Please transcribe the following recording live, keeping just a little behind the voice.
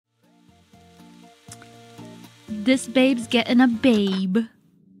This babe's getting a babe.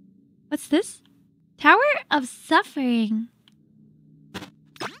 What's this? Tower of Suffering.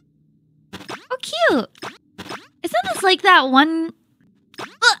 Oh, cute. Isn't this like that one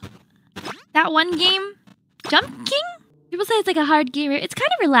game? Jump King? People say it's like a hard game. It's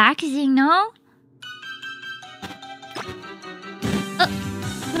kind of relaxing, no?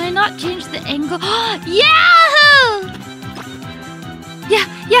 Can I not change the angle? Yahoo!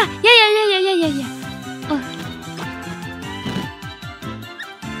 Yeah. Oh.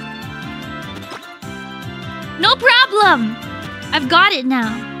 No problem. I've got it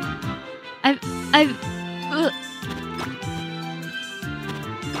now. I'm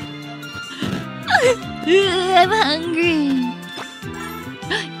hungry.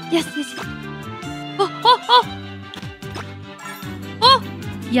 Yes. Oh!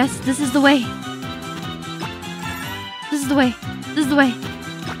 Yes, this is the way. This is the way.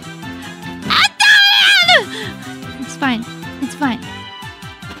 It's fine.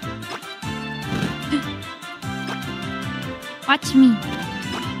 Watch me.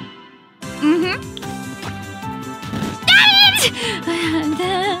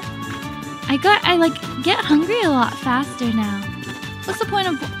 I like get hungry a lot faster now. What's the point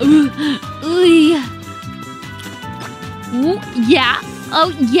of yeah. Oh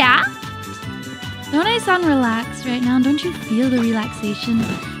yeah? Don't I sound relaxed right now? Don't you feel the relaxation?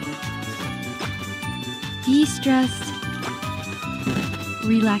 De-stressed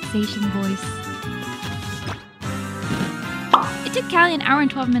relaxation voice. It took Callie an hour and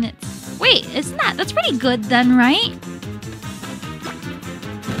 12 minutes. Wait, that's pretty good then, right?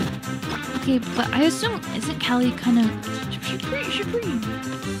 Okay, but I assume, isn't Callie kind of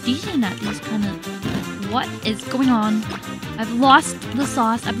decent at these kind of... What is going on? I've lost the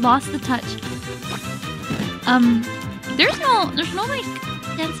sauce. I've lost the touch. There's no like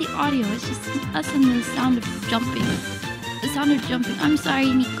fancy audio. It's just us and the sound of jumping. I'm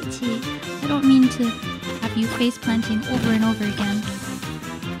sorry, Miko. I don't mean to have you face planting over and over again.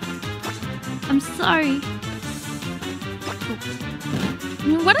 I'm sorry.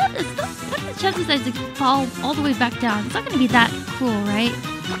 What are the chances that I fall all the way back down? It's not going to be that cruel, right?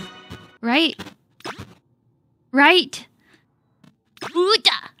 Right?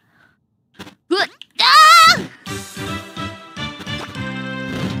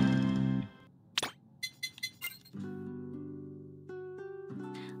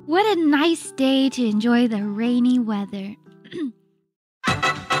 What a nice day to enjoy the rainy weather.